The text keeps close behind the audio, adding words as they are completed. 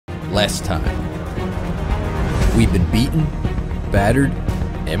last time. We've been beaten, battered,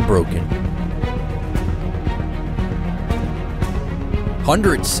 and broken.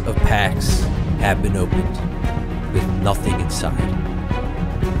 Hundreds of packs have been opened with nothing inside.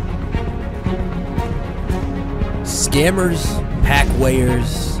 Scammers, pack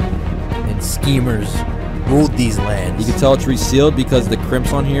weighers, and schemers ruled these lands. You can tell it's resealed because the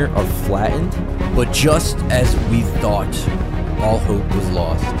crimps on here are flattened. But just as we thought all hope was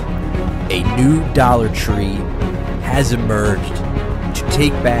lost, a new Dollar Tree has emerged to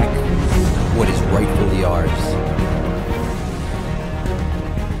take back what is rightfully ours.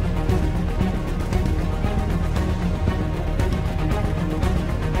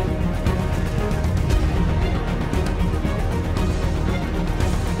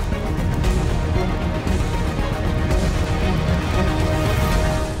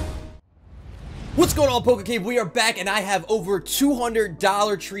 What's going on, PokéCave? We are back, and I have over 200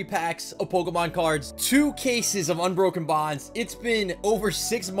 Dollar Tree packs of Pokemon cards, 2 cases of Unbroken Bonds. It's been over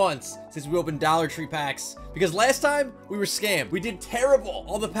 6 months since we opened Dollar Tree packs, because last time we were scammed. We did terrible.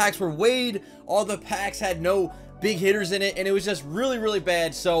 All the packs were weighed, all the packs had no big hitters in it, and it was just really, really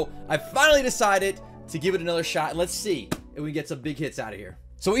bad. So I finally decided to give it another shot, and let's see if we get some big hits out of here.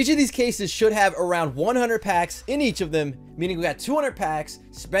 So each of these cases should have around 100 packs in each of them, meaning we got 200 packs,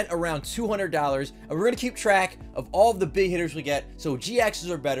 spent around $200, and we're going to keep track of all of the big hitters we get. So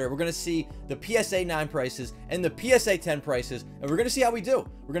GXs are better. We're going to see the PSA 9 prices and the PSA 10 prices, and we're going to see how we do.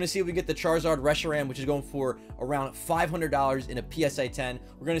 We're going to see if we get the Charizard Reshiram, which is going for around $500 in a PSA 10.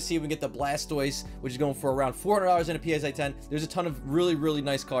 We're going to see if we get the Blastoise, which is going for around $400 in a PSA 10. There's a ton of really, really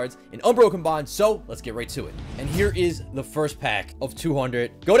nice cards in Unbroken Bond, so let's get right to it. And here is the first pack of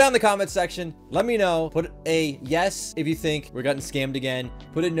 200. Go down in the comment section. Let me know. Put a yes if you think we're getting scammed again.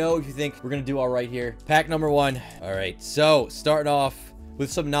 Put a no if you think we're going to do all right here. Pack number 1. All right, so starting off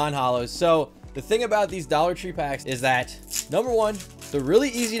with some non-hollows. So the thing about these Dollar Tree packs is that, number 1, they're really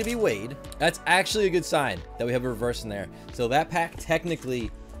easy to be weighed. That's actually a good sign that we have a reverse in there. So that pack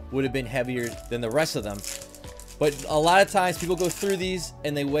technically would have been heavier than the rest of them. But a lot of times people go through these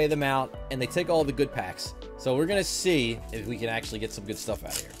and they weigh them out and they take all the good packs. So we're going to see if we can actually get some good stuff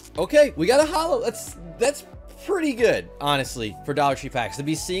out of here. Okay, we got a hollow. That's pretty good, honestly, for Dollar Tree packs. To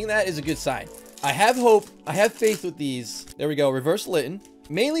be seeing that is a good sign. I have hope. I have faith with these. There we go. Reverse Litten.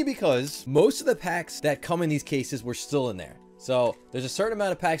 Mainly because most of the packs that come in these cases were still in there. So there's a certain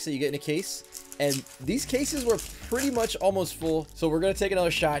amount of packs that you get in a case, and these cases were pretty much almost full. So we're going to take another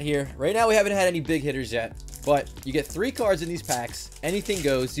shot here. Right now we haven't had any big hitters yet, but you get 3 cards in these packs. Anything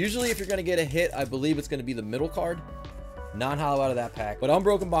goes. Usually if you're going to get a hit, I believe it's going to be the middle card. Non-hollow out of that pack. But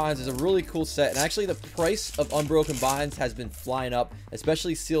Unbroken Bonds is a really cool set, and actually the price of Unbroken Bonds has been flying up,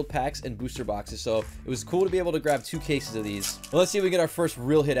 especially sealed packs and booster boxes. So it was cool to be able to grab 2 cases of these. Well, let's see if we get our first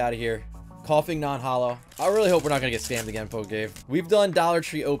real hit out of here. Coughing non-hollow. I really hope we're not gonna get scammed again, PokeCave. We've done Dollar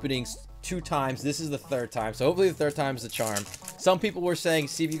Tree openings 2 times. This is the 3rd time, so hopefully the 3rd time is the charm. Some people were saying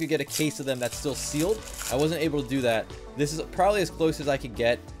see if you could get a case of them that's still sealed. I wasn't able to do that. This is probably as close as I could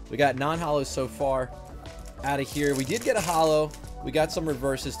get. We got non-hollows so far out of here. We did get a hollow. We got some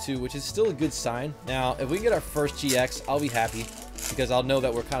reverses too, which is still a good sign. Now if we can get our first GX, I'll be happy, because I'll know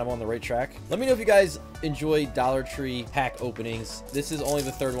that we're kind of on the right track. Let me know if you guys enjoy Dollar Tree pack openings. This is only the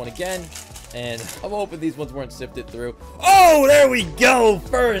 3rd one again, and I'm hoping these ones weren't sifted through. Oh, there we go.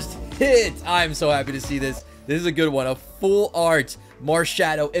 First hit. I'm so happy to see this. This is a good one. A full art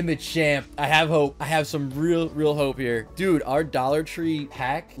Marshadow Image Champ. I have hope. I have some real hope here. Dude, our Dollar Tree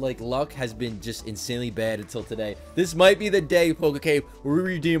pack, like, luck has been just insanely bad until today. This might be the day, PokeCave, where we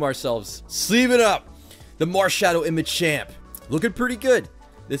redeem ourselves. Sleeve it up. The Marshadow Image Champ. Looking pretty good.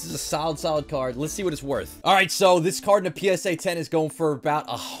 This is a solid card. Let's see what it's worth. All right, so this card in a PSA 10 is going for about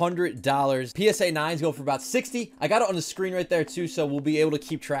 $100. PSA 9 is going for about $60. I got it on the screen right there too, so we'll be able to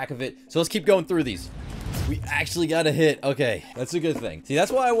keep track of it. So let's keep going through these. We actually got a hit. Okay, that's a good thing. See,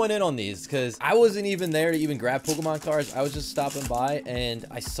 that's why I went in on these, because I wasn't even there to even grab Pokemon cards. I was just stopping by, and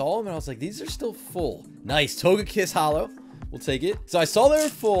I saw them, and I was like, these are still full. Nice. Togekiss Hollow. We'll take it. So I saw they were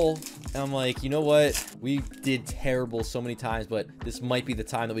full, and I'm like, you know what? We did terrible so many times, but this might be the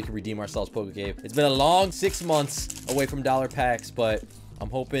time that we can redeem ourselves, PokeCave. It's been a long 6 months away from dollar packs, but I'm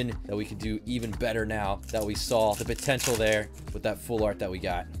hoping that we can do even better now that we saw the potential there with that full art that we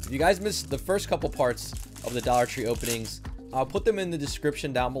got. If you guys missed the first couple parts of the Dollar Tree openings, I'll put them in the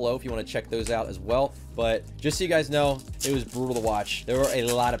description down below if you want to check those out as well. But just so you guys know, it was brutal to watch. There were a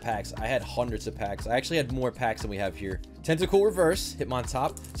lot of packs. I had hundreds of packs. I actually had more packs than we have here. Tentacle Reverse,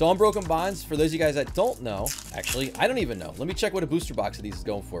 Hitmontop. So Unbroken Bonds, for those of you guys that don't know, actually, I don't even know. Let me check what a booster box of these is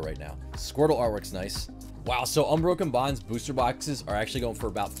going for right now. Squirtle artwork's nice. Wow, so Unbroken Bonds booster boxes are actually going for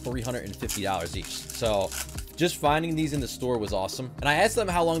about $350 each. So just finding these in the store was awesome. And I asked them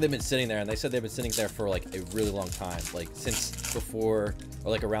how long they've been sitting there, and they said they've been sitting there for like a really long time, like since before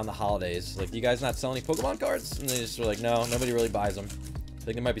or like around the holidays. Like, do you guys not sell any Pokemon cards? And they just were like, no, nobody really buys them. I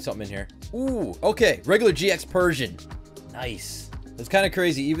think there might be something in here. Ooh, okay, regular GX Persian. Nice. It's kind of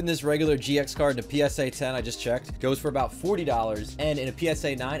crazy. Even this regular GX card in a PSA 10, I just checked, goes for about $40, and in a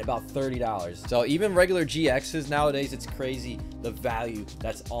PSA 9, about $30. So even regular GXs nowadays, it's crazy the value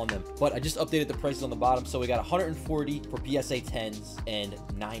that's on them. But I just updated the prices on the bottom, so we got 140 for PSA 10s and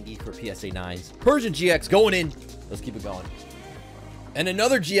 90 for PSA 9s. Persian GX going in. Let's keep it going. And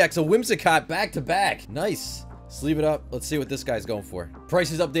another GX, a Whimsicott back to back. Nice. Sleeve it up. Let's see what this guy's going for.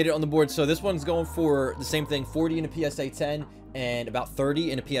 Price is updated on the board. So this one's going for the same thing, 40 in a PSA 10 and about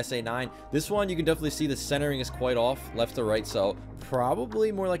 30 in a PSA 9. This one, you can definitely see the centering is quite off left to right. So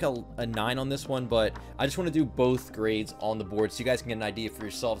probably more like a 9 on this one, but I just want to do both grades on the board so you guys can get an idea for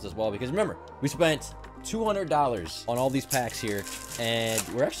yourselves as well. Because remember, we spent $200 on all these packs here, and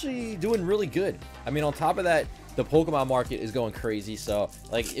we're actually doing really good. I mean, on top of that, the Pokemon market is going crazy. So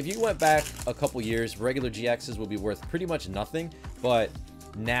like, if you went back a couple years, regular GXs will be worth pretty much nothing, but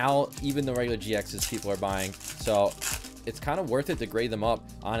now even the regular GXs people are buying, so it's kind of worth it to grade them up,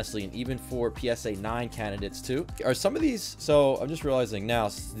 honestly. And even for PSA 9 candidates too. Are some of these, so I'm just realizing now,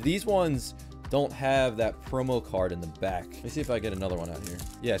 these ones don't have that promo card in the back. Let me see if I get another one out here.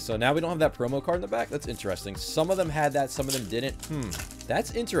 Yeah, so now we don't have that promo card in the back. That's interesting. Some of them had that, some of them didn't.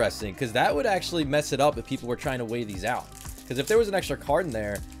 That's interesting, because that would actually mess it up if people were trying to weigh these out. Because if there was an extra card in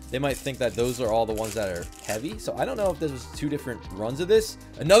there, they might think that those are all the ones that are heavy. So I don't know if this was 2 different runs of this.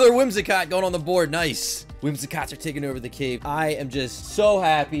 Another Whimsicott going on the board. Nice. Whimsicotts are taking over the cave. I am just so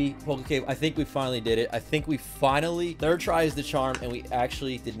happy. PokeCave, I think we finally did it. I think we finally, third try is the charm, and we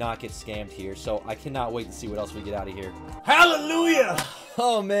actually did not get scammed here. So I cannot wait to see what else we get out of here. Hallelujah.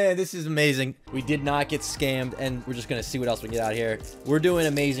 Oh man, this is amazing. We did not get scammed, and we're just gonna see what else we can get out of here. We're doing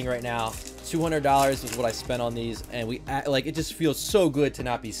amazing right now. $200 was what I spent on these, and we like, it just feels so good to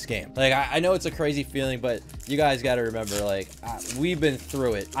not be scammed. Like, I know it's a crazy feeling, but you guys got to remember, like, we've been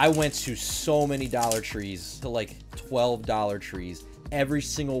through it. I went to so many Dollar Trees, to like 12 Dollar Trees. Every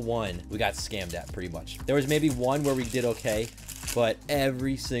single one we got scammed at, pretty much. There was maybe one where we did okay, but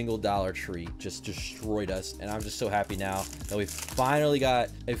every single Dollar Tree just destroyed us. And I'm just so happy now that we finally got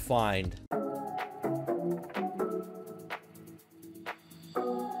a find.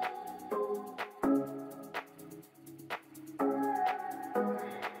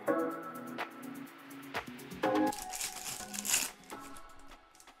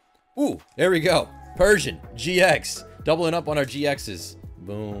 Ooh, there we go. Persian GX, doubling up on our GXs.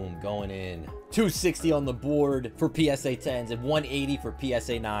 Boom, going in. 260 on the board for PSA 10s and 180 for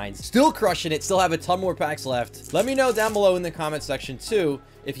PSA 9s. Still crushing it. Still have a ton more packs left. Let me know down below in the comment section too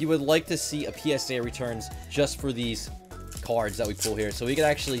if you would like to see a PSA returns just for these cards that we pull here, so we can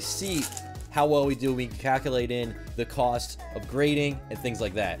actually see how well we do. We can calculate in the cost of grading and things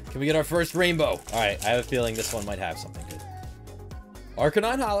like that. Can we get our first rainbow? All right, I have a feeling this one might have something good.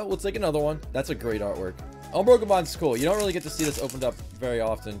 Arcanine Hollow, we'll take another one. That's a great artwork. Unbroken Bond's cool. You don't really get to see this opened up very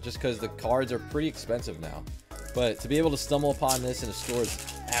often just because the cards are pretty expensive now. But to be able to stumble upon this in a store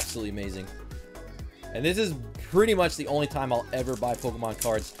is absolutely amazing. And this is pretty much the only time I'll ever buy Pokemon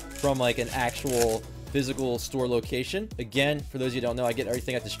cards from like an actual physical store location. Again, for those of you who don't know, I get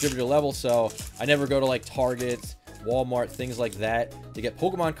everything at distributor level, so I never go to like Target, Walmart, things like that to get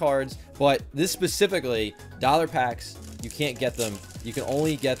Pokemon cards. But this specifically, dollar packs, you can't get them. You can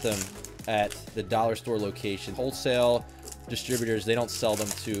only get them at the dollar store location. Wholesale distributors, they don't sell them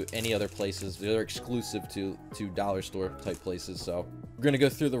to any other places. They're exclusive to dollar store type places. So we're gonna go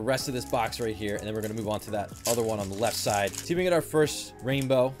through the rest of this box right here, and then we're gonna move on to that other one on the left side. See if we can get our first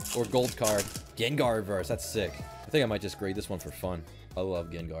rainbow or gold card. Gengar reverse, that's sick. I think I might just grade this one for fun. I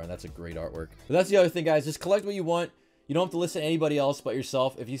love Gengar, and that's a great artwork. But that's the other thing, guys. Just collect what you want. You don't have to listen to anybody else but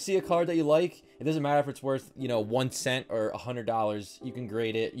yourself. If you see a card that you like, it doesn't matter if it's worth, you know, 1 cent or $100. You can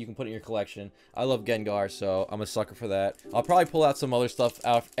grade it. You can put it in your collection. I love Gengar, so I'm a sucker for that. I'll probably pull out some other stuff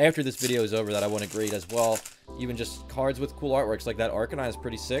out after this video is over that I want to grade as well. Even just cards with cool artworks like that Arcanine is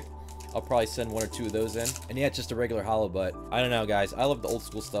pretty sick. I'll probably send 1 or 2 of those in. And yeah, it's just a regular hollow, but I don't know, guys. I love the old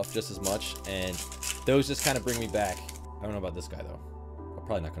school stuff just as much, and those just kind of bring me back. I don't know about this guy, though. I'm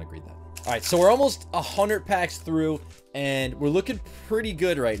probably not going to grade that. All right, so we're almost 100 packs through, and we're looking pretty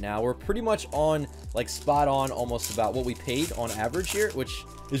good right now. We're pretty much on, like, spot on almost about what we paid on average here, which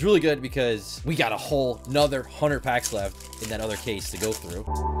is really good because we got a whole another 100 packs left in that other case to go through.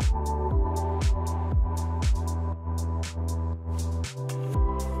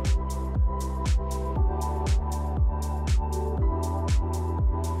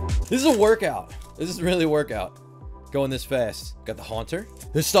 This is a workout. This is really a workout. Going this fast. Got the Haunter.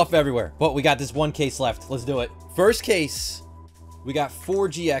 There's stuff everywhere. But we got this one case left. Let's do it. First case. We got 4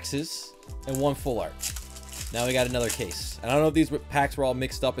 GXs and 1 full art. Now we got another case. And I don't know if these packs were all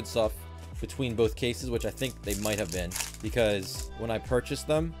mixed up and stuff between both cases, which I think they might have been, because when I purchased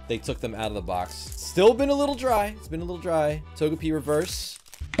them, they took them out of the box. Still been a little dry. It's been a little dry. Togepi reverse.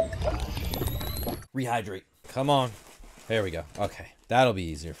 Rehydrate. Come on. There we go. Okay. That'll be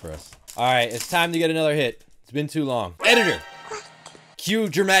easier for us. All right. It's time to get another hit. It's been too long. Editor. Cue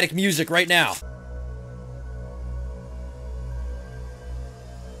dramatic music right now.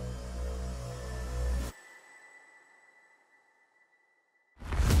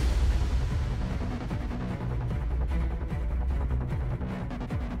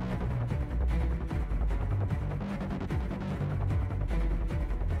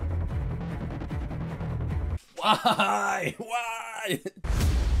 Why? Why?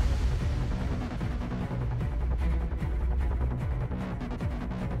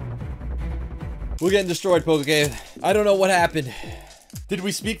 We're getting destroyed, PokeCave. I don't know what happened. Did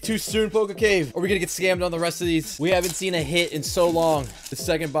we speak too soon, PokeCave? Are we gonna get scammed on the rest of these? We haven't seen a hit in so long. The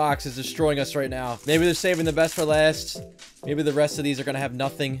second box is destroying us right now. Maybe they're saving the best for last. Maybe the rest of these are gonna have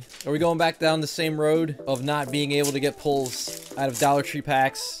nothing. Are we going back down the same road of not being able to get pulls out of Dollar Tree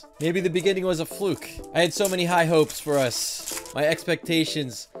packs? Maybe the beginning was a fluke. I had so many high hopes for us. My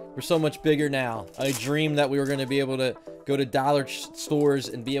expectations were so much bigger now. I dreamed that we were gonna be able to go to dollar stores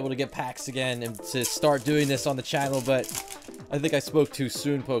and be able to get packs again and to start doing this on the channel, but I think I spoke too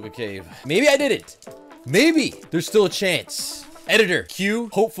soon, PokeCave. Maybe I didn't. Maybe there's still a chance. Editor, cue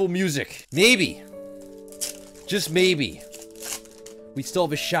hopeful music. Maybe, just maybe, we still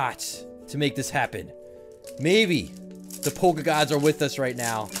have a shot to make this happen. Maybe the Poke Gods are with us right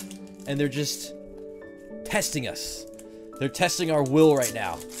now, and they're just testing us. They're testing our will right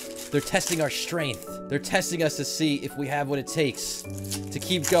now. They're testing our strength. They're testing us to see if we have what it takes to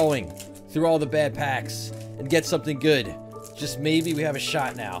keep going through all the bad packs and get something good. Just maybe we have a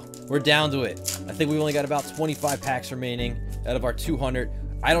shot now. We're down to it. I think we only got about 25 packs remaining out of our 200.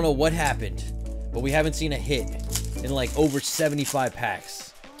 I don't know what happened, but we haven't seen a hit in like over 75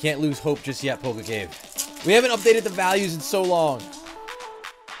 packs. Can't lose hope just yet, PokeCave. We haven't updated the values in so long.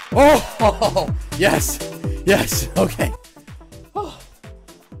 Oh, yes, yes, okay.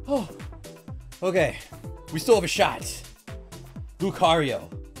 Oh, okay. We still have a shot. Lucario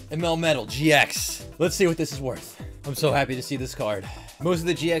and Melmetal GX. Let's see what this is worth. I'm so happy to see this card. Most of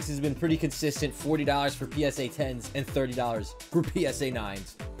the GX has been pretty consistent. $40 for PSA 10s and $30 for PSA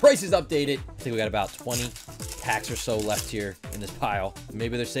 9s. Price is updated. I think we got about 20 packs or so left here in this pile.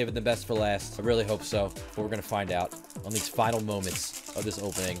 Maybe they're saving the best for last. I really hope so, but we're gonna find out on these final moments of this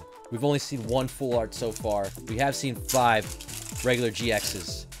opening. We've only seen 1 full art so far. We have seen 5 regular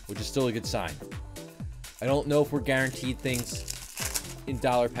GXs, which is still a good sign. I don't know if we're guaranteed things in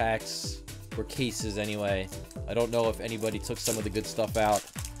dollar packs or cases anyway. I don't know if anybody took some of the good stuff out,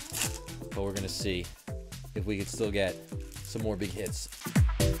 but we're gonna see if we can still get some more big hits.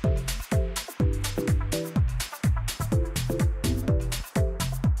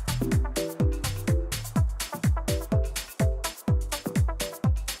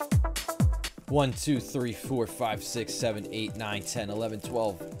 One, 2, 3, 4, 5, 6, 7, 8, 9, 10, 11,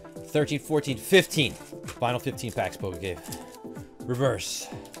 12, 13, 14, 15. Final 15 packs, PokeCave. Reverse.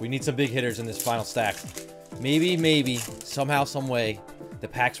 We need some big hitters in this final stack. Maybe, somehow, some way, the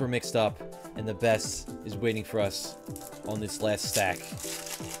packs were mixed up, and the best is waiting for us on this last stack.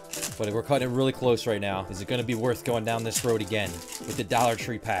 But we're cutting it really close right now. Is it going to be worth going down this road again with the Dollar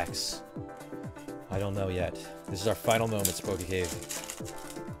Tree packs? I don't know yet. This is our final moments, PokeCave.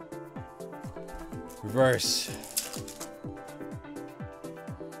 Reverse.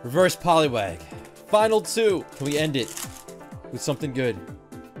 Reverse Poliwag. Final 2. Can we end it with something good?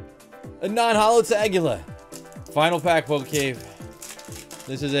 A non-holo Tagula. Final pack, PokeCave.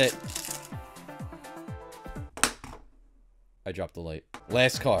 This is it. I dropped the light.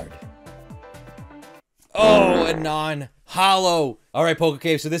 Last card. Oh, a non-holo. All right,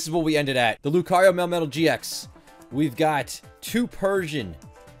 PokeCave, so this is what we ended at. The Lucario Melmetal GX. We've got 2 Persian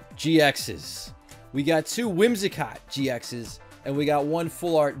GXs. We got 2 Whimsicott GXs, and we got 1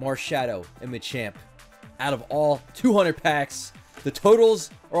 full art Marshadow and Machamp. Out of all 200 packs, the totals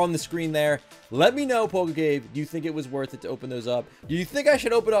are on the screen there. Let me know, PokeCave, do you think it was worth it to open those up? Do you think I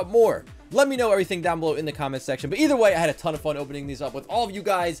should open up more? Let me know everything down below in the comment section. But either way, I had a ton of fun opening these up with all of you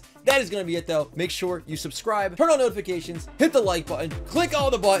guys. That is going to be it, though. Make sure you subscribe, turn on notifications, hit the like button, click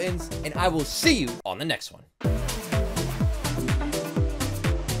all the buttons, and I will see you on the next one.